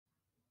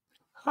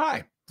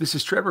Hi, this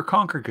is Trevor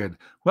Conquergood.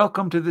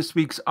 Welcome to this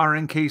week's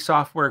RNK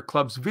Software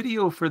Club's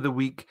video for the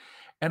week.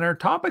 And our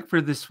topic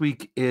for this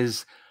week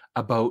is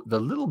about the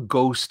little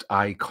ghost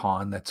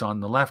icon that's on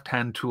the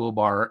left-hand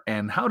toolbar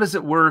and how does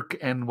it work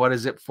and what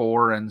is it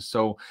for? And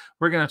so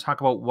we're going to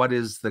talk about what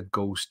is the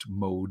ghost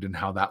mode and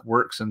how that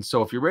works. And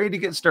so if you're ready to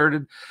get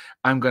started,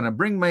 I'm going to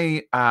bring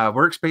my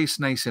workspace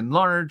nice and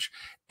large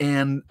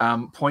and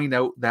point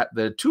out that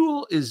the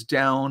tool is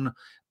down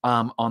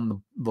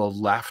on the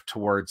left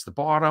towards the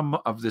bottom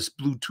of this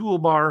blue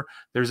toolbar.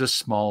 There's a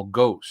small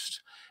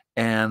ghost.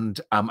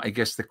 And I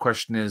guess the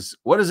question is,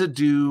 what does it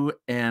do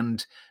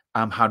and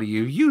how do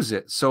you use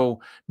it? So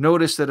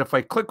notice that if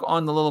I click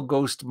on the little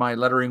ghost, my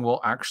lettering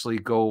will actually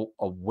go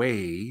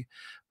away.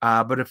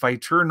 But if I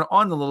turn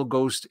on the little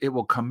ghost, it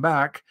will come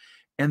back.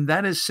 And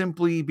that is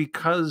simply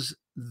because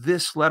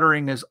this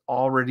lettering has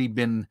already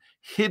been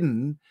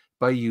hidden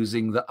by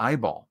using the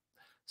eyeball.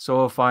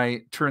 So if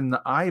I turn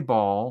the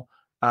eyeball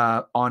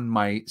on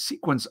my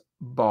sequence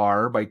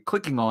bar by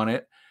clicking on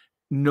it,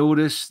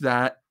 notice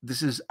that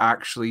this is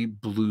actually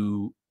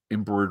blue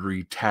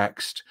embroidery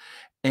text.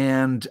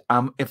 And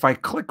if I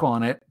click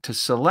on it to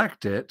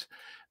select it,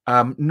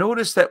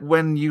 notice that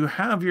when you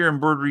have your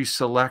embroidery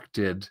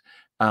selected,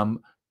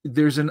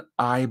 there's an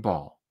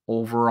eyeball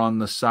over on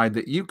the side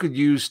that you could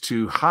use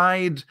to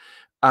hide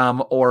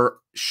or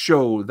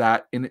show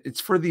that, and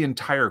it's for the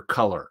entire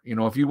color. You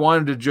know, if you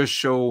wanted to just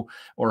show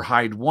or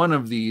hide one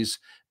of these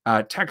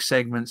text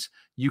segments,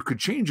 you could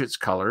change its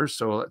color.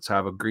 So let's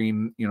have a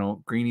green,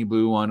 greeny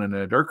blue one and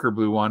a darker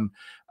blue one,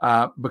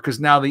 because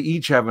now they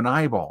each have an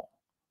eyeball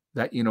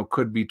that,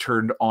 could be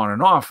turned on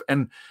and off.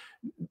 And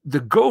the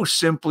ghost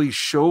simply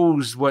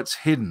shows what's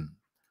hidden.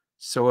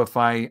 So if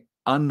I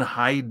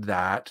unhide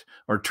that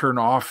or turn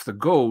off the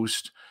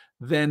ghost,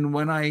 then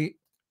when I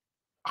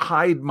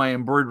hide my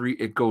embroidery,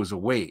 it goes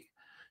away.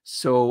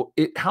 So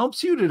it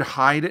helps you to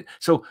hide it.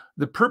 So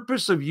the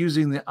purpose of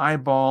using the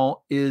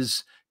eyeball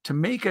is to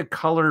make a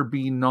color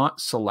be not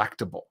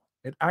selectable.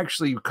 It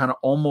actually kind of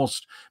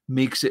almost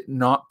makes it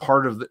not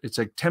part of it's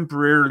like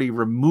temporarily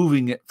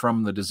removing it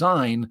from the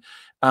design.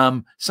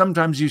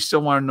 Sometimes you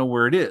still want to know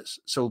where it is.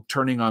 So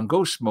turning on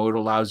ghost mode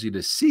allows you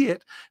to see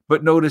it,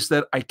 but notice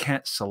that I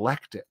can't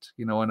select it,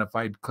 and if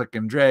I click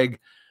and drag,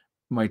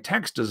 my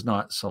text does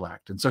not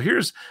select. And so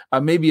here's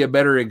maybe a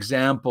better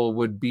example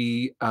would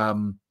be,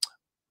 I'm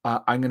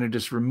going to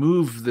just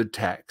remove the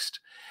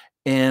text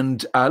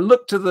and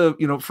look to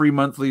the free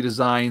monthly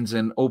designs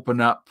and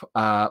open up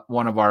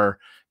one of our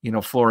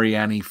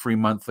Floriani free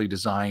monthly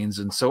designs.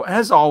 And so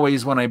as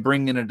always, when I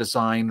bring in a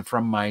design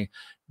from my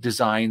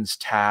designs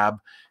tab,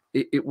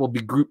 it will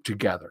be grouped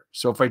together.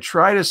 So if I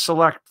try to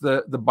select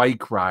the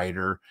bike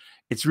rider,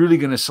 it's really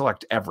going to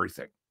select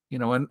everything,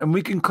 and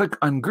we can click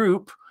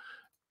ungroup.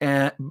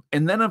 And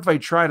then if I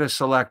try to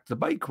select the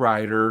bike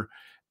rider,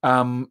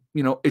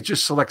 it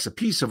just selects a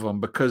piece of him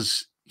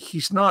because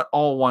he's not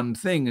all one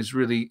thing. Is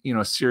really,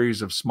 a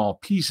series of small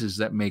pieces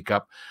that make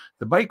up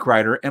the bike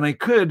rider. And I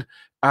could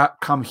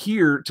come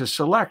here to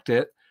select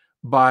it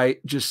by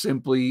just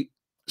simply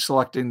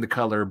selecting the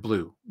color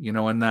blue,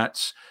 and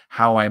that's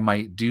how I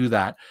might do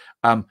that.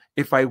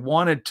 If I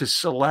wanted to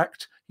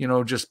select,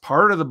 just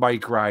part of the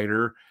bike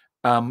rider,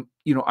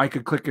 I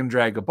could click and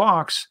drag a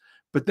box,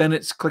 but then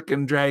it's click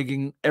and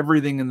dragging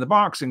everything in the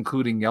box,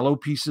 including yellow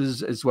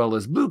pieces as well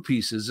as blue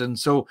pieces. And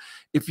so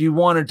if you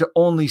wanted to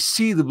only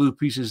see the blue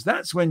pieces,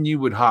 that's when you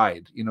would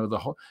hide,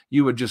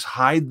 you would just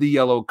hide the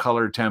yellow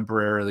color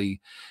temporarily.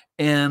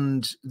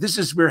 And this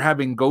is where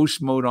having ghost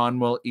mode on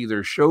will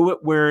either show it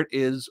where it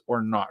is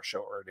or not show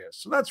where it is.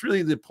 So that's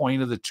really the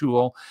point of the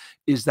tool,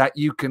 is that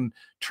you can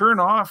turn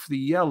off the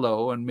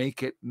yellow and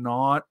make it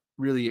not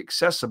really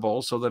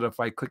accessible, so that if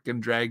I click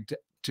and drag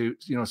to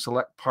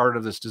select part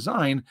of this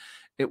design,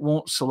 it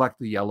won't select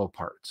the yellow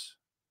parts,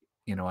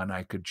 and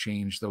I could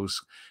change those,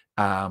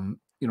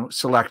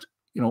 select,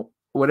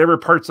 whatever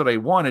parts that I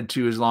wanted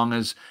to, as long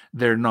as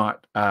they're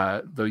not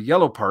the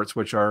yellow parts,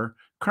 which are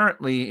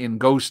currently in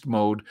ghost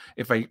mode.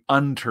 If I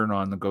unturn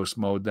on the ghost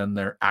mode, then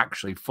they're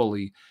actually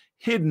fully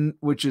hidden,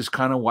 which is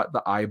kind of what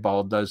the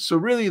eyeball does. So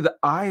really the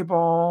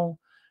eyeball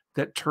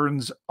that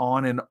turns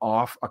on and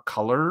off a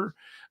color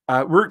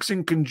works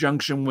in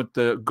conjunction with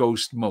the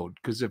ghost mode,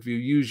 because if you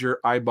use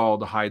your eyeball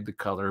to hide the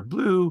color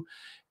blue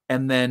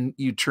and then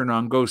you turn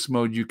on ghost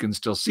mode, you can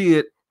still see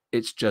it.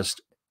 It's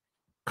just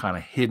kind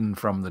of hidden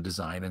from the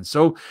design. And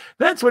so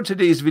that's what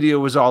today's video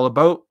was all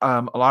about.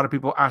 A lot of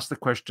people ask the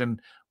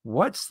question,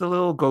 what's the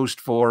little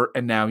ghost for?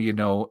 And now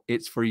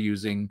it's for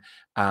using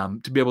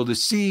to be able to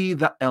see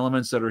the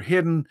elements that are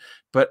hidden,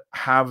 but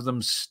have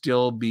them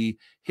still be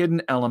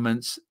hidden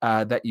elements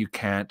that you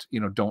can't,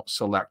 don't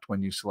select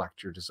when you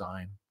select your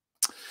design.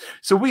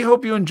 So we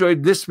hope you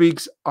enjoyed this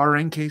week's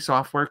RNK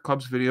Software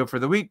Club's video for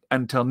the week.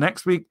 Until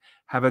next week,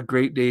 have a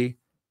great day.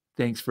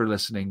 Thanks for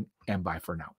listening, and bye for now.